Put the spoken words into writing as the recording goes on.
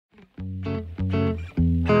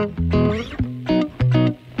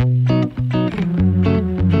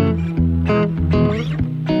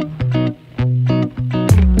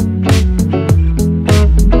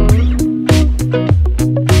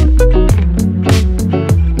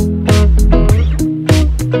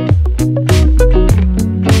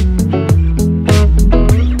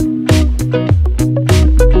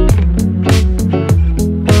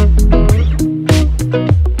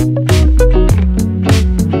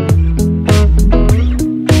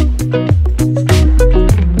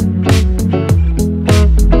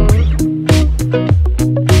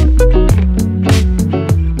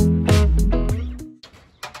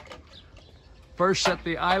First, set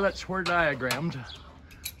the eyelets where diagrammed.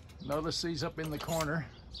 Notice these up in the corner.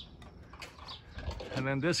 And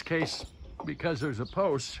in this case, because there's a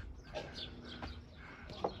post,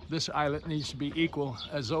 this eyelet needs to be equal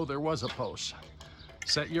as though there was a post.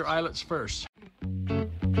 Set your eyelets first.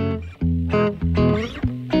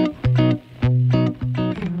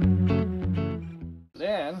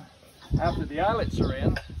 Then, after the eyelets are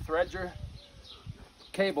in, thread your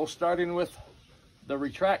cable starting with the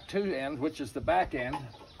retract to end, which is the back end.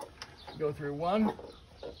 Go through one.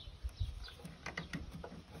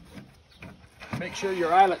 Make sure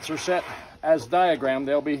your eyelets are set as diagrammed.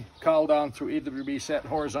 They'll be called on to either be set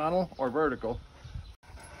horizontal or vertical.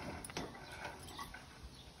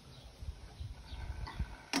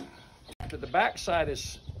 After the back side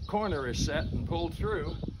corner is set and pulled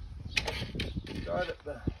through, start at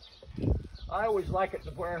the, I always like it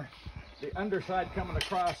to where the underside coming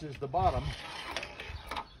across is the bottom,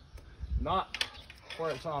 not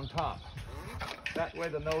where it's on top. That way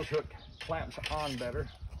the nose hook clamps on better.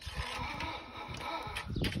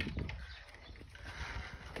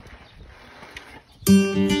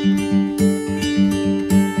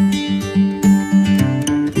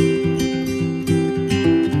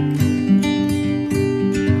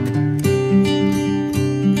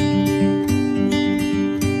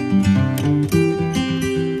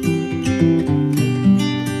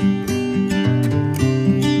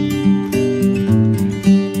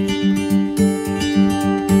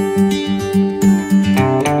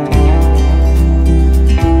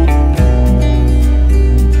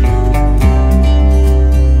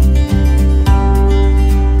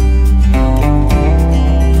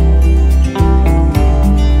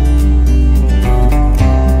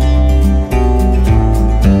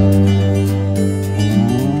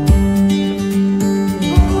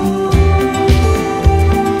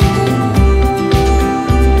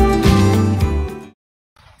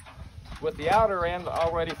 With the outer end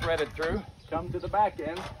already threaded through, come to the back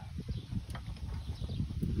end.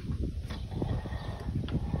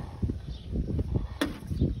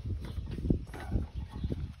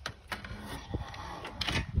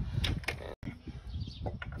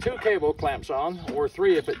 Two cable clamps on, or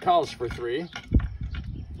three if it calls for three,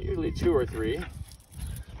 usually two or three,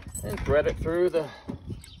 and thread it through the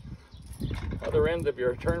other end of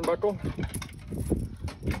your turnbuckle.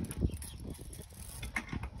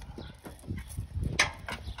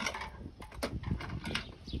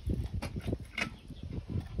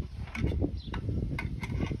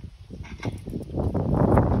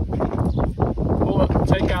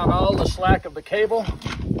 Take out all the slack of the cable.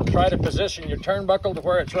 Try to position your turnbuckle to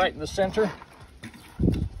where it's right in the center.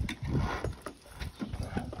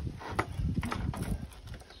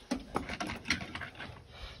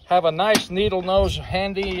 Have a nice needle nose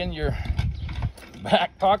handy in your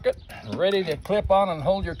back pocket, ready to clip on and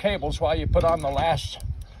hold your cables while you put on the last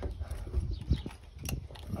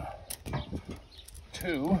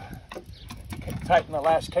two. Tighten the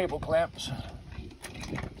last cable clamps.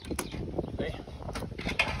 See?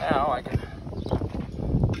 Now I can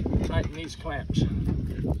tighten these clamps.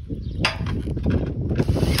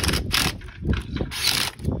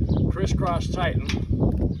 Crisscross tighten,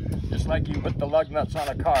 just like you put the lug nuts on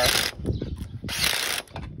a car.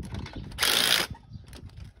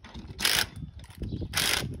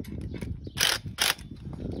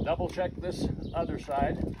 Double check this other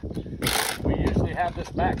side. We usually have this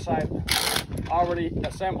back side already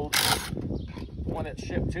assembled when it's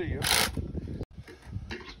shipped to you.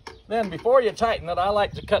 Then before you tighten it, I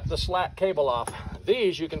like to cut the slack cable off.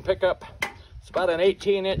 These you can pick up, it's about an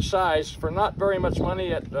 18-inch size for not very much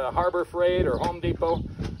money at Harbor Freight or Home Depot.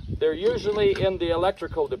 They're usually in the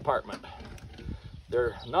electrical department.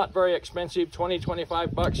 They're not very expensive,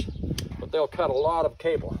 20-25 bucks, but they'll cut a lot of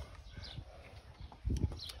cable.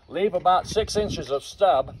 Leave about 6 inches of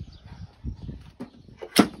stub.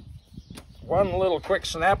 One little quick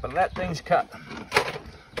snap and that thing's cut.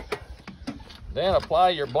 Then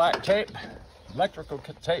apply your black tape, electrical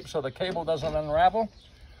tape, so the cable doesn't unravel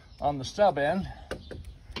on the stub end.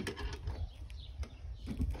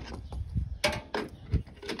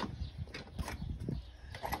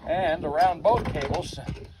 And around both cables,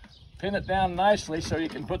 pin it down nicely so you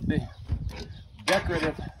can put the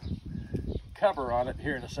decorative cover on it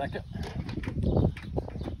here in a second.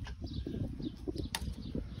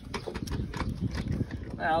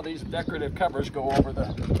 Now these decorative covers go over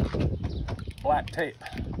the black tape.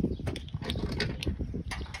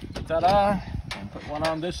 Ta-da! Put one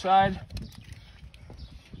on this side.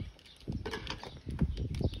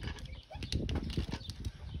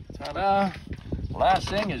 Ta-da! Last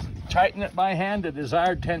thing is tighten it by hand to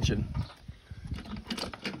desired tension.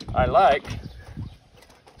 I like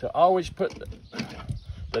to always put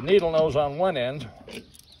the needle nose on one end.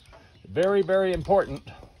 Very, very important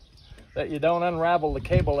that you don't unravel the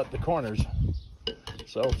cable at the corners.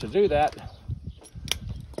 So to do that,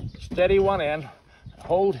 steady one end,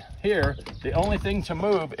 hold here. The only thing to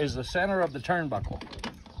move is the center of the turnbuckle.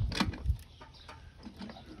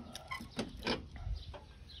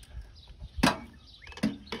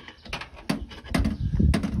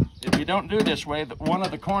 If you don't do this way, one of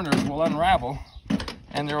the corners will unravel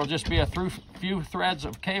and there will just be a few threads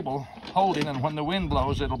of cable holding, and when the wind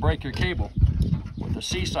blows, it'll break your cable with a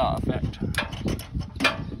seesaw effect.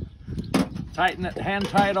 Tighten it hand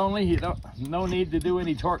tight only. You don't, no need to do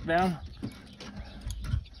any torque down.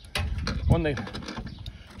 When the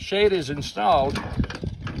shade is installed,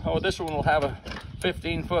 oh, this one will have a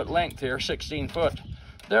 15-foot length here, 16 foot.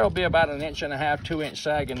 There will be about 1.5 inch, 2 inch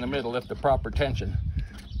sag in the middle if the proper tension.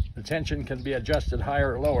 The tension can be adjusted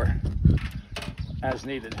higher or lower as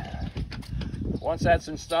needed. Once that's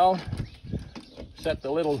installed, set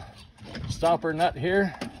the little stopper nut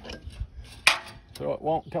here so it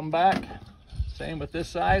won't come back. Same with this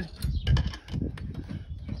side.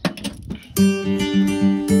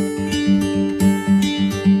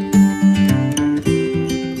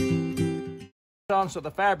 On so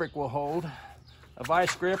the fabric will hold, a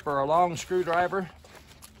vice grip or a long screwdriver,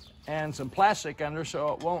 and some plastic under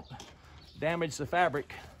so it won't damage the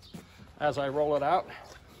fabric as I roll it out.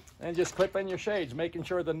 And just clip in your shades, making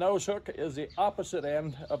sure the nose hook is the opposite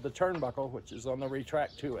end of the turnbuckle, which is on the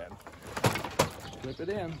Retract 2 end. Clip it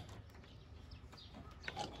in.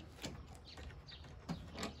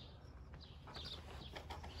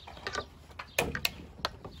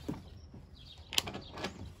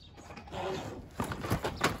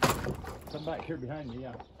 Come back here behind me,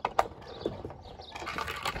 yeah.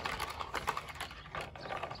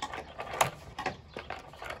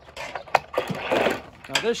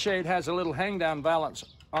 Now this shade has a little hang down valance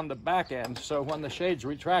on the back end, so when the shade's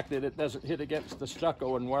retracted, it doesn't hit against the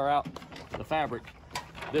stucco and wear out the fabric.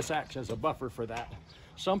 This acts as a buffer for that.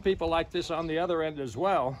 Some people like this on the other end as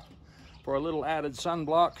well for a little added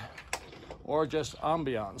sunblock or just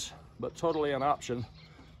ambiance, but totally an option,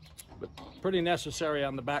 but pretty necessary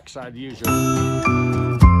on the back side usually.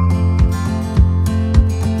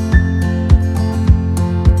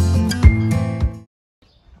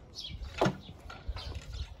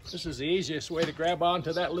 This is the easiest way to grab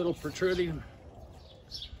onto that little protruding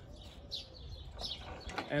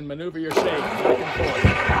and maneuver your shade back and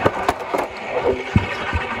forth.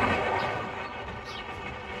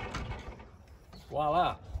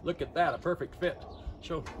 Voila, look at that, a perfect fit.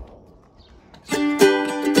 Show.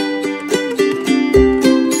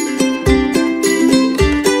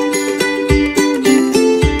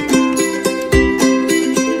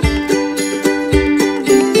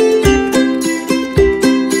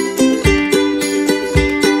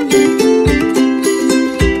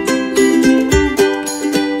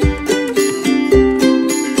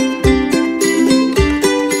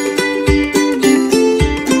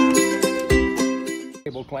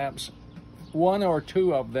 Clamps, 1 or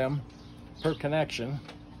 2 of them per connection,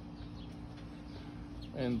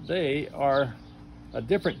 and they are a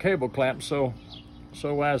different cable clamp so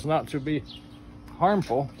as not to be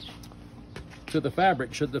harmful to the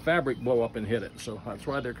fabric should the fabric blow up and hit it. So that's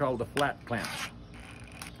why they're called the flat clamps.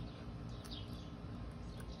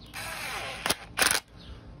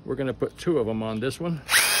 We're going to put 2 of them on this one.